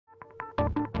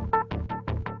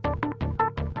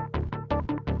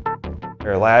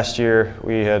Last year,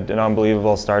 we had an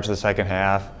unbelievable start to the second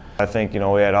half. I think, we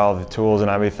had all the tools and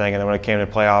everything, and then when it came to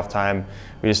playoff time,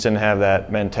 we just didn't have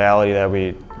that mentality that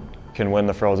we can win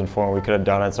the Frozen Four, and we could have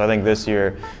done it. So I think this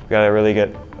year, we got to really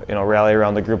get, rally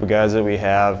around the group of guys that we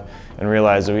have and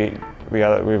realize that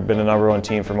we've been the #1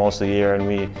 team for most of the year, and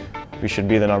we should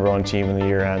be the #1 team in the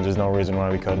year end. There's no reason why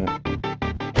we couldn't.